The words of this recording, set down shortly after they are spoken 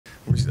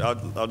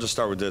I'll just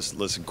start with this.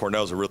 Listen,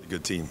 Cornell's a really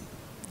good team.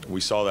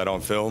 We saw that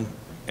on film,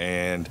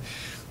 and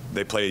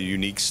they play a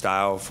unique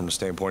style from the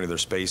standpoint of their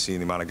spacing,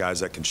 the amount of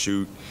guys that can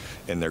shoot,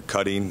 and their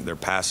cutting, their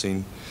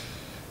passing.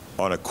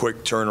 On a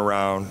quick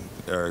turnaround,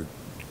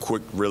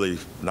 really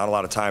not a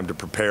lot of time to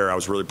prepare. I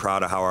was really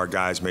proud of how our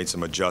guys made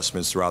some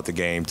adjustments throughout the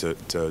game to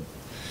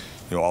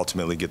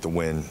ultimately get the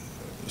win.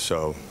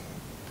 So,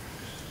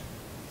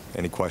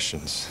 any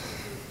questions?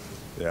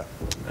 Yeah.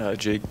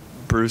 Jake,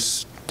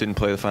 Bruce didn't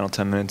play the final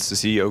 10 minutes.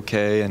 Is he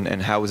okay?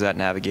 And how was that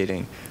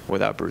navigating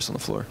without Bruce on the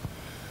floor?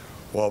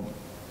 Well,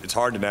 it's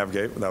hard to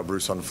navigate without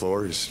Bruce on the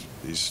floor.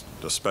 He's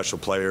a special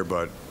player,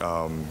 but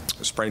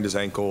sprained his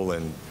ankle,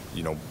 and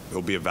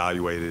he'll be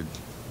evaluated,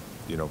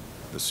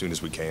 as soon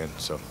as we can.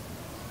 So.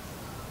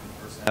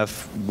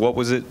 What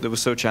was it that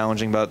was so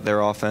challenging about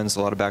their offense?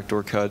 A lot of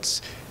backdoor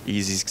cuts,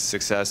 easy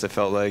success. It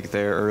felt like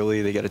there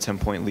early. They get a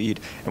 10-point lead.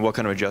 And what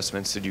kind of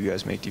adjustments did you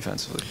guys make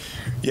defensively?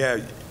 Yeah,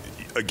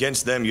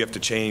 against them, you have to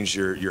change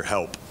your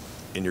help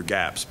in your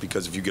gaps,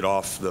 because if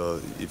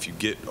you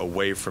get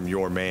away from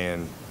your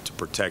man to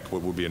protect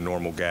what would be a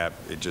normal gap,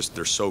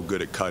 they're so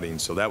good at cutting.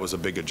 So that was a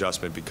big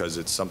adjustment, because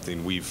it's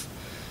something we've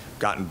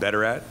gotten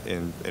better at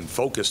and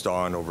focused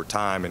on over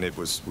time. And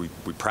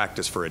we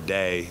practiced for a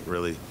day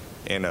really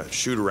and a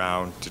shoot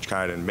around to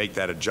kind of make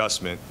that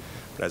adjustment.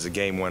 But as the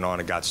game went on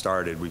and got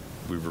started, we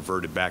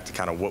reverted back to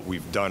kind of what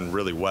we've done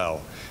really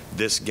well.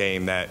 This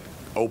game, that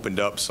opened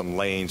up some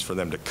lanes for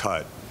them to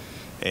cut.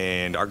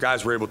 And our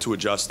guys were able to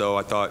adjust, though.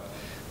 I thought,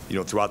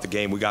 throughout the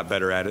game we got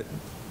better at it,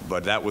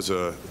 but that was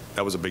a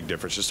big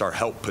difference, just our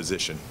help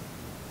position.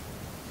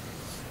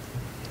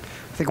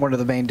 I think one of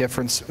the main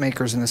difference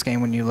makers in this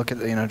game, when you look at,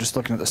 just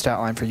looking at the stat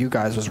line for you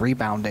guys, was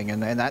rebounding,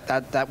 and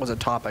that was a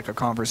topic of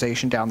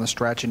conversation down the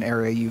stretch, an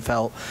area you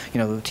felt,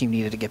 the team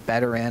needed to get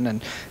better in,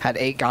 and had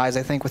 8 guys,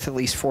 I think, with at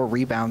least 4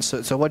 rebounds.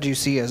 So what do you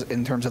see as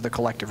in terms of the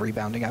collective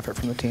rebounding effort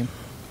from the team?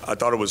 I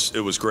thought it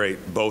was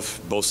great,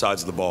 both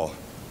sides of the ball.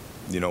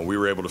 We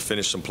were able to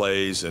finish some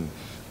plays, and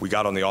we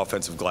got on the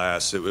offensive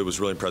glass. It was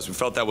really impressive. We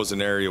felt that was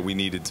an area we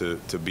needed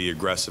to be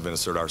aggressive and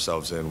assert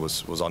ourselves in,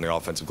 was on the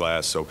offensive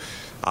glass. So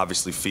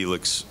obviously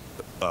Felix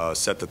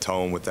set the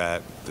tone with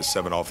that, the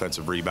 7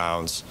 offensive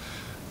rebounds.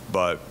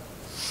 But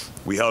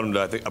we held them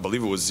to, I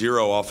believe it was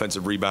 0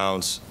 offensive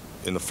rebounds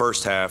in the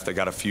first half. They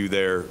got a few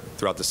there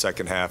throughout the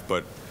second half.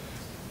 But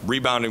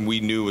rebounding we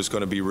knew was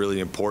going to be really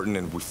important,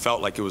 and we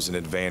felt like it was an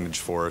advantage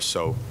for us.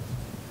 So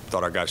I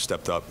thought our guys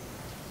stepped up.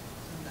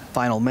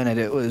 Final minute,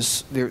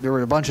 there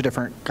were a bunch of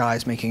different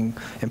guys making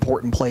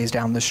important plays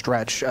down the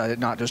stretch,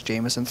 not just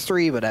Jamison's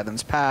 3, but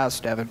Evans'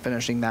 pass, Devin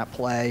finishing that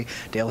play,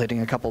 Dale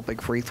hitting a couple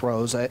big free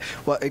throws. I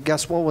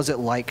guess what was it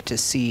like to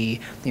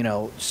see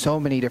so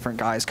many different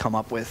guys come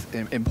up with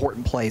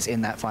important plays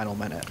in that final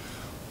minute?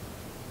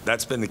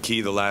 That's been the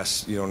key the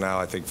last now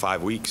I think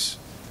 5 weeks.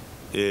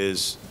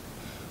 Is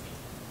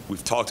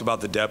we've talked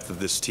about the depth of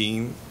this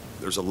team.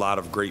 There's a lot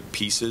of great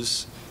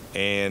pieces,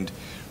 and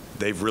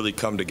they've really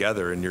come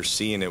together, and you're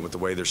seeing it with the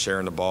way they're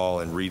sharing the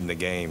ball and reading the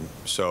game.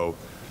 So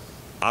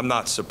I'm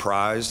not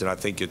surprised, and I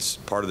think it's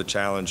part of the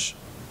challenge,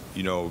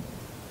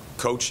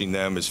 coaching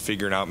them is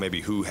figuring out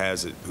maybe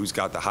who's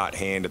got the hot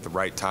hand at the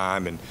right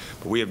time.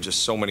 But we have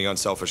just so many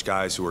unselfish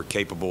guys who are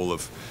capable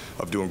of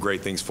doing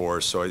great things for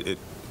us. So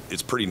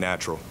it's pretty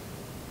natural.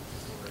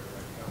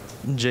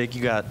 Jake,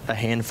 you got a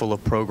handful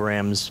of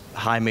programs,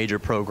 high major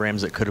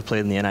programs that could have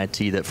played in the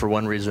NIT that for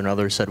one reason or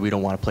another said we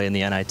don't want to play in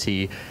the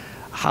NIT.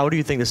 How do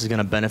you think this is going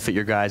to benefit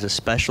your guys,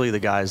 especially the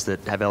guys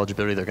that have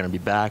eligibility? They're going to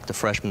be back, the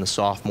freshmen, the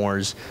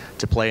sophomores,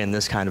 to play in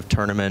this kind of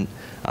tournament.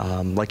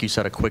 Like you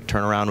said, a quick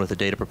turnaround with a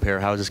day to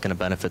prepare. How is this going to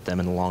benefit them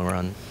in the long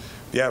run?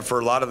 Yeah, for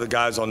a lot of the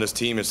guys on this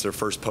team, it's their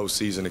first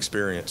postseason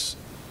experience.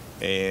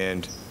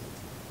 And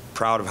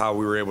proud of how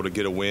we were able to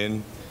get a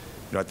win.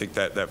 I think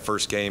that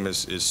first game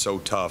is so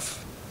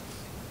tough.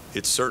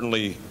 It's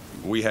certainly,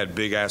 we had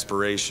big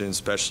aspirations,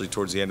 especially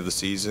towards the end of the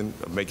season,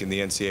 of making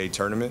the NCAA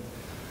tournament.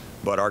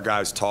 But our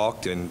guys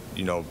talked and,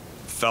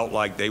 felt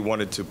like they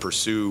wanted to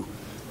pursue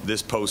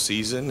this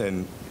postseason,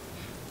 and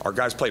our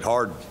guys played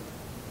hard.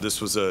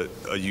 This was a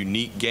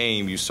unique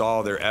game. You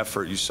saw their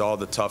effort, you saw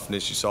the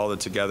toughness, you saw the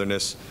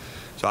togetherness.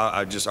 So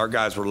our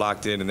guys were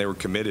locked in, and they were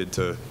committed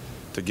to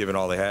giving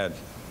all they had.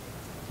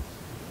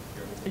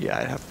 Yeah,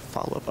 I have a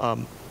follow-up.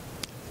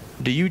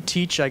 Do you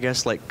teach, I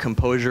guess, like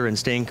composure and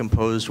staying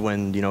composed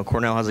when,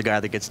 Cornell has a guy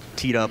that gets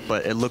teed up,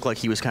 but it looked like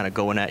he was kind of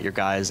going at your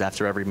guys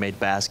after every made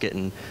basket,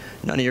 and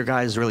none of your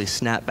guys really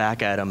snap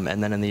back at him,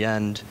 and then in the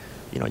end,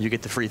 you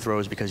get the free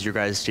throws because your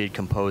guys stayed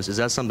composed. Is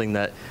that something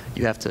that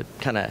you have to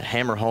kind of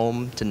hammer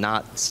home to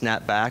not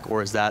snap back,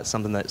 or is that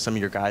something that some of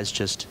your guys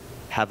just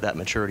have that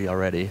maturity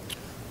already?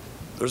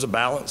 There's a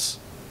balance.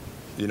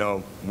 We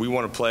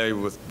want to play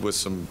with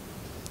some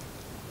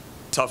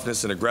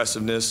toughness and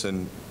aggressiveness,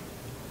 and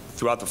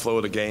throughout the flow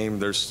of the game,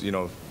 there's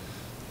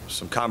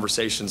some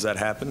conversations that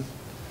happen.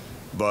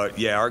 But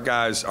yeah, our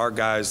guys,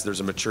 there's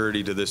a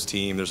maturity to this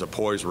team. There's a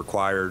poise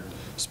required,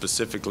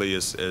 specifically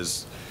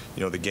as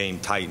the game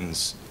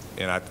tightens.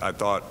 And I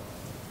thought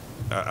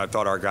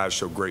our guys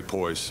showed great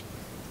poise.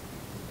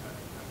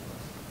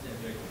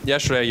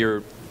 yesterday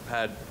you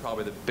had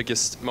probably the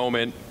biggest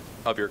moment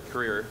of your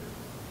career,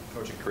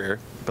 coaching career,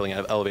 being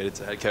elevated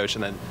to head coach,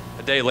 and then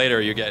a day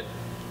later you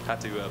have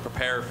to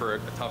prepare for a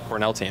tough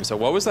Cornell team. So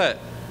what was that,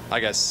 I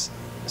guess,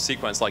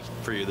 sequence like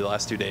for you the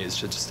last 2 days?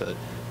 Just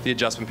the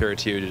adjustment period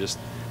to you to just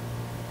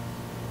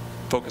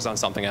focus on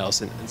something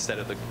else instead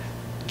of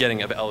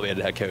getting an elevated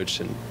head coach.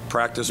 And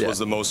practice was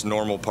the most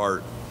normal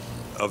part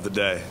of the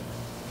day.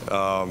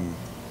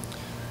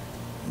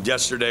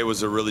 Yesterday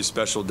was a really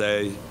special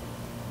day,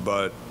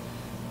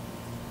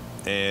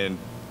 and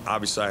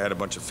obviously I had a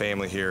bunch of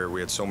family here.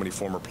 We had so many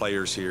former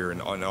players here,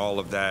 and all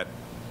of that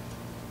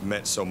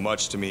meant so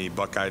much to me.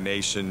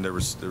 BuckeyeNation, there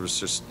was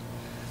just,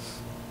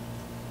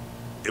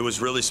 it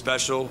was really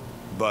special,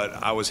 but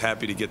I was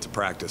happy to get to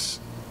practice,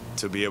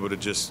 to be able to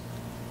just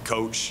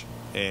coach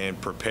and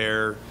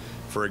prepare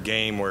for a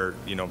game where,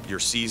 you know, your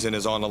season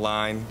is on the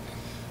line.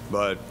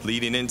 But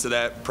leading into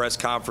that press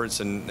conference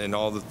and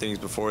all the things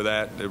before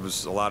that, there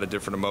was a lot of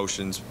different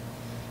emotions.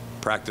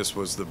 Practice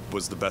was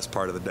the best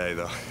part of the day,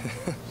 though.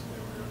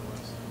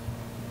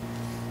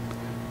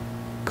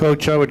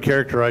 Coach, I would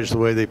characterize the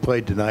way they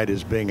played tonight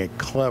as being a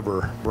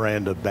clever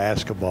brand of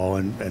basketball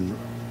and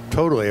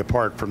totally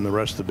apart from the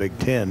rest of the Big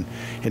Ten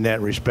in that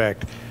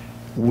respect.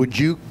 Would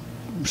you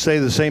say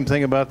the same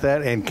thing about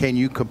that, and can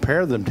you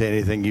compare them to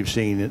anything you've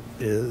seen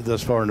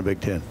thus far in the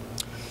Big Ten?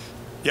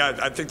 Yeah,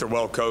 I think they're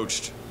well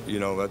coached. You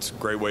know, that's a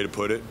great way to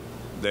put it.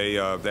 They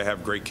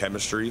have great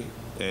chemistry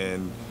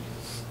and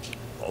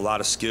a lot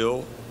of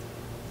skill.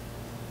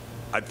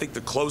 I think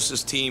the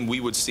closest team we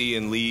would see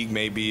in league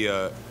may be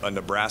a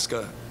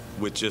Nebraska,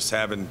 with just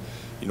having,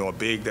 you know, a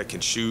big that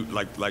can shoot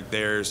like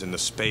theirs, and the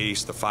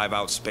space, the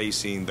 5-out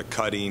spacing, the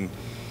cutting,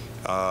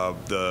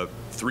 the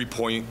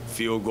 3-point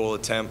field goal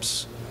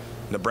attempts.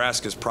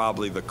 Nebraska's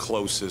probably the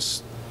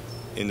closest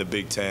in the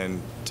Big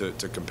Ten to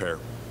compare.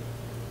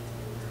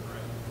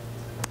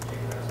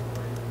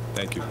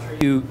 Thank you.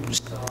 You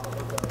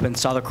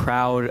saw the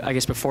crowd, I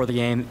guess, before the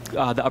game.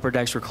 The upper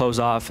decks were closed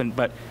off,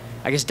 but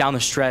I guess down the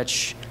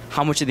stretch,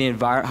 how much did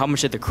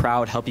the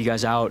crowd help you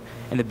guys out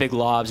in the big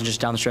lobs and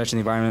just down the stretch in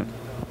the environment?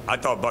 I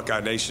thought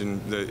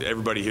BuckeyeNation,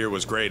 everybody here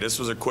was great. This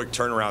was a quick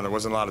turnaround. There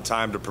wasn't a lot of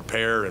time to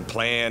prepare and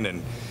plan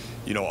and,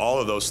 you know, all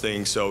of those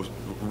things. So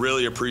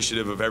really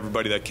appreciative of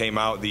everybody that came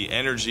out. The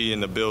energy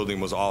in the building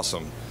was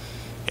awesome,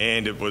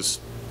 and it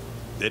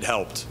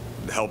helped.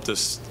 It helped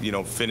us, you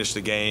know, finish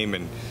the game.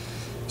 And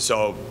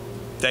so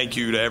thank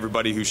you to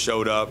everybody who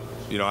showed up.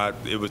 You know, I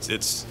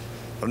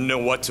don't know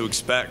what to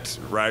expect,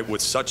 right?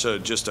 With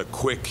just a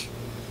quick,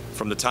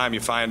 from the time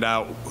you find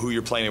out who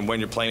you're playing and when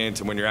you're playing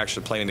to when you're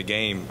actually playing the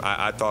game,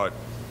 I thought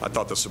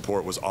the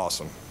support was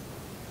awesome.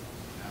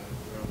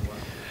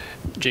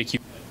 Jake,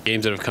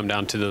 games that have come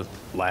down to the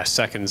last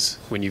seconds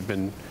when you've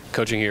been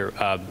coaching here.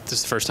 This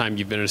is the first time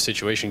you've been in a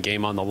situation,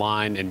 game on the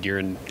line, and you're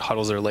in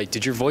huddles that are late.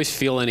 Did your voice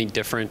feel any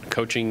different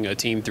coaching a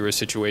team through a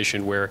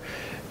situation where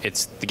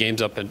the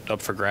game's up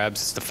for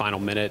grabs, it's the final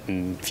minute,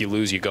 and if you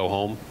lose, you go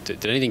home?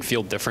 Did anything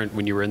feel different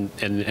when you were in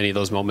any of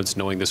those moments,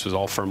 knowing this was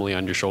all firmly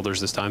on your shoulders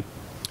this time?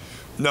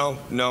 No.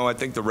 I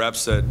think the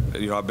reps that,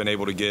 you know, I've been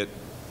able to get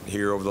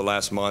here over the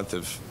last month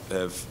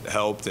have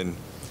helped, and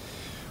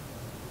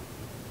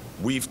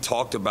we've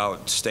talked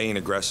about staying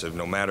aggressive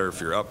no matter if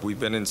you're up. We've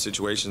been in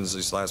situations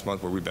this last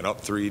month where we've been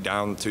up 3,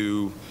 down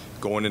 2,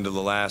 going into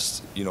the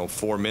last, you know,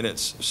 4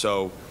 minutes.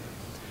 So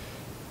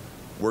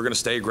we're going to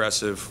stay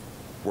aggressive.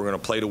 We're going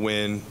to play to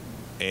win,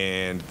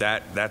 and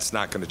that's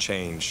not going to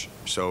change.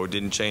 So it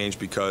didn't change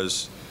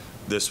because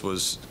this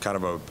was kind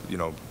of a, you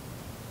know,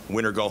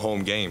 win or go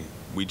home game.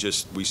 We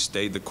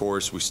stayed the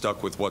course. We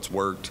stuck with what's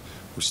worked.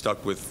 We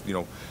stuck with, you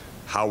know,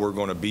 how we're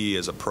going to be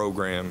as a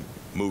program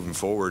moving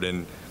forward.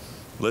 And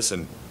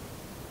listen,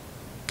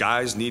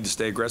 guys need to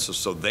stay aggressive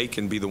so they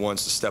can be the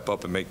ones to step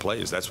up and make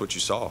plays. That's what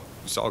you saw.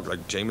 You saw,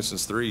 like,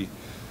 Jamison's 3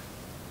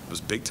 was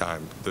big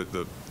time.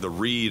 The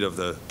read of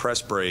the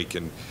press break,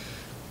 and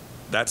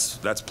that's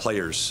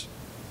players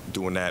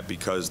doing that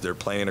because they're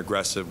playing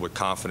aggressive with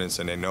confidence,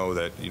 and they know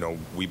that, you know,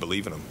 we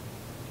believe in them.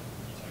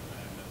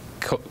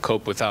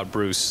 Cope without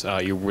Bruce,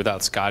 you're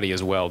without Scotty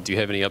as well. Do you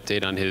have any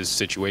update on his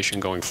situation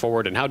going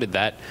forward, and how did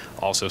that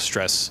also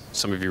stress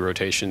some of your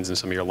rotations and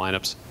some of your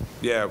lineups?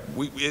 Yeah,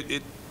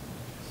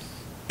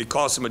 it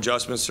caused some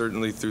adjustments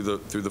certainly through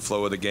the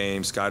flow of the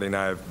game. Scotty and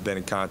I have been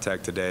in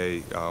contact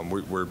today.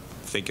 We're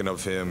thinking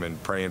of him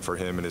and praying for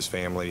him and his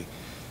family,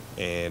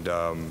 and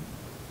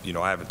you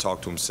know, I haven't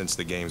talked to him since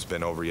the game's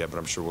been over yet, but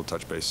I'm sure we'll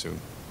touch base soon.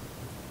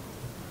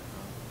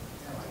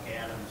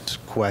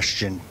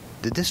 Question.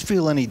 Did this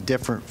feel any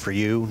different for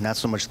you? Not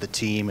so much the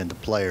team and the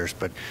players,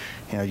 but,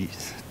 you know,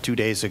 2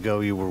 days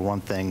ago you were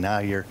one thing.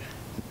 Now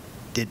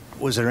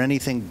was there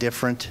anything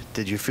different?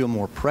 Did you feel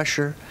more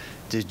pressure?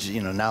 Did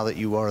you know, now that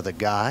you are the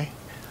guy?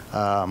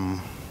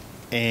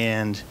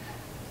 And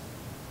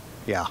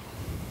yeah,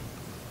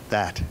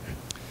 that.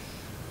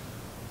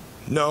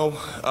 No,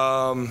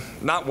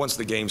 not once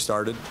the game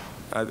started.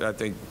 I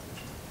think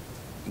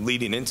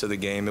leading into the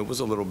game, it was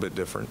a little bit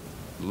different,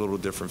 a little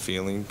different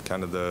feeling,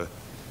 kind of the,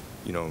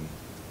 you know,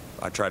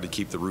 I tried to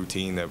keep the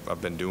routine that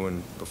I've been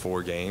doing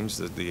before games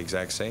the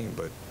exact same.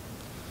 But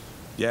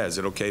yeah, is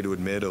it okay to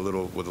admit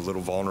with a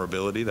little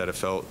vulnerability that it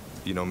felt,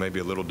 you know, maybe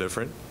a little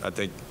different? I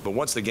think. But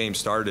once the game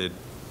started,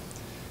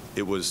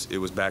 it was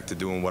back to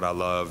doing what I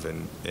love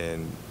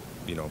and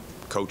you know,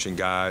 coaching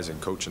guys and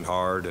coaching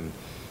hard and,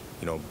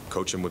 you know,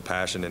 coaching with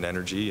passion and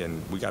energy.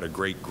 And we got a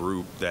great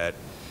group that,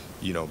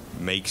 you know,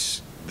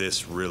 makes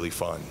this really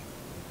fun.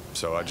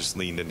 So I just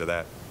leaned into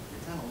that.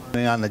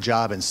 On the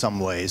job in some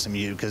ways, I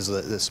mean, because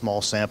of the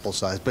small sample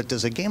size. But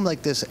does a game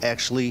like this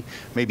actually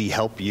maybe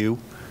help you?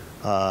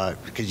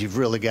 Because you've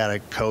really got to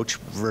coach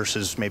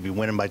versus maybe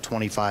winning by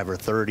 25 or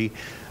 30.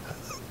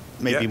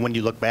 Maybe when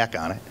you look back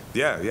on it.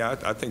 Yeah,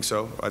 I think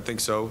so. I think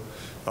so.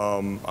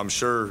 I'm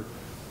sure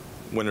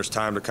when there's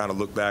time to kind of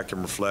look back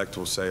and reflect,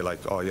 we'll say like,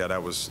 oh yeah,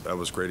 that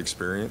was great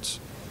experience.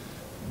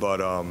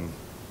 But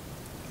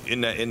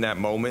in that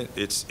moment,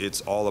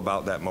 it's all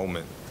about that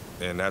moment,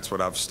 and that's what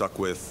I've stuck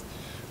with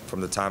from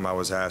the time I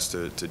was asked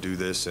to do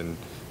this, and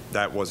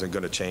that wasn't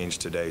going to change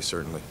today,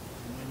 certainly.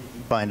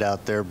 Find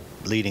out their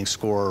leading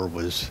scorer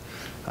was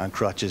on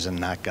crutches and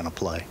not going to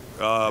play.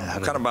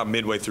 Kind of about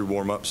midway through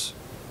warm-ups.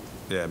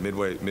 Yeah,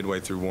 midway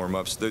through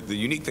warm-ups. The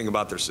unique thing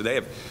about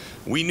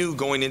we knew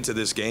going into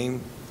this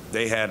game,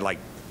 they had like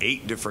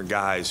 8 different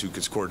guys who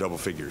could score double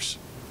figures.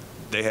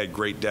 They had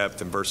great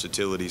depth and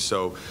versatility,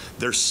 so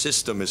their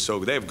system is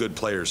they have good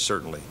players,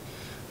 certainly,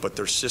 but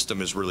their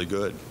system is really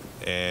good,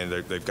 and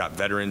they've got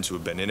veterans who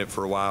have been in it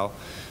for a while.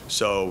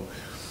 So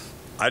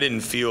I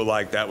didn't feel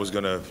like that was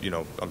going to, you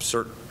know, I'm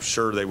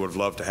sure they would have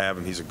loved to have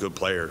him. He's a good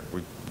player.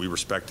 We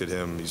respected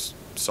him. He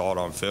saw it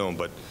on film,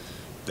 but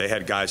they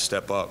had guys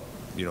step up,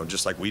 you know,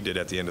 just like we did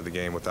at the end of the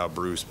game without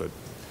Bruce. But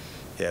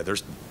yeah,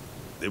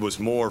 it was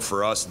more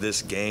for us.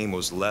 This game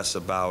was less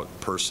about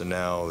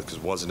personnel because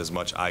it wasn't as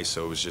much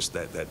ISO. It was just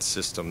that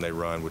system they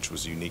run, which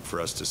was unique for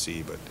us to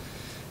see. But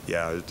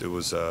yeah, it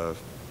was.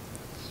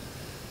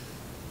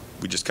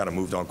 We just kind of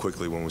moved on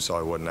quickly when we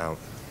saw it wasn't out.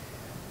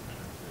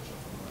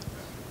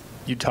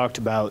 You talked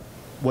about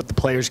what the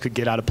players could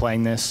get out of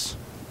playing this.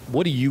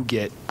 What do you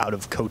get out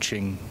of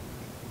coaching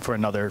for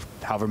another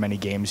however many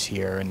games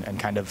here and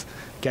kind of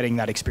getting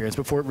that experience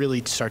before it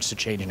really starts to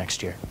change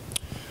next year?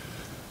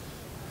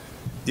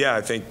 Yeah,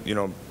 I think, you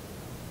know,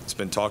 it's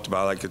been talked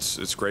about like it's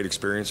a great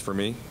experience for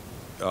me.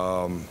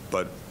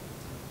 But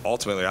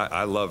ultimately,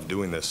 I love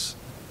doing this.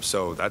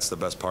 So that's the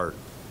best part.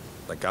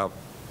 Like, I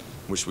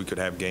wish we could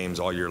have games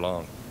all year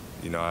long.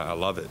 You know, I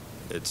love it.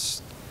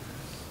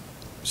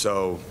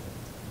 So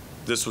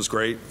this was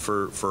great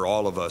for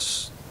all of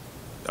us,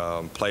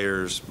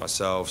 players,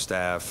 myself,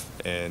 staff,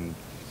 and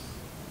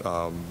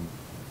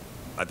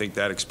I think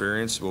that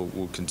experience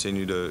will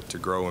continue to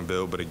grow and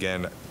build. But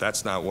again,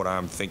 that's not what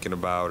I'm thinking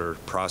about or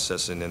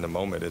processing in the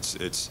moment.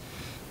 It's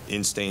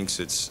instincts.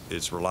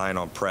 It's relying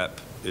on prep.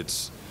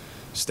 It's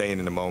staying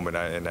in the moment,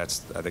 and I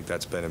think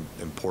that's been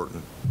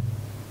important.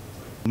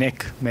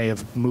 Nick may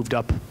have moved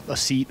up a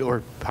seat,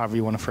 or however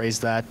you want to phrase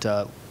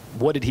that.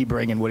 What did he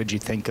bring, and what did you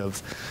think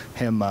of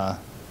him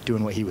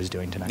doing what he was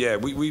doing tonight? Yeah,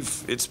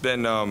 it's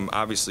been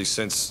obviously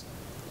since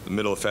the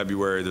middle of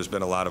February. There's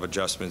been a lot of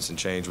adjustments and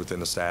change within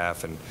the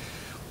staff, and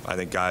I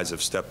think guys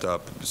have stepped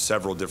up.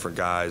 Several different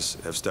guys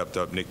have stepped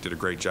up. Nick did a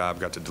great job.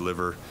 Got to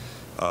deliver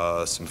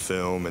some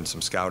film and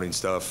some scouting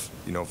stuff,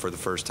 you know, for the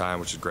first time,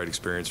 which is a great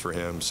experience for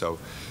him. So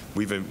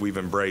we've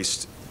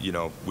embraced, you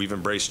know, we've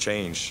embraced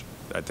change.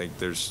 I think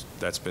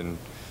that's been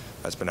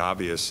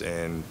obvious,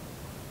 and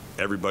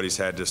everybody's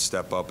had to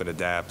step up and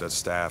adapt. That's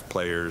staff,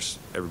 players,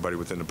 everybody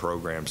within the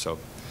program. So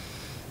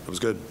it was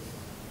good.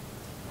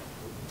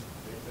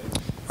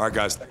 All right,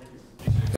 guys.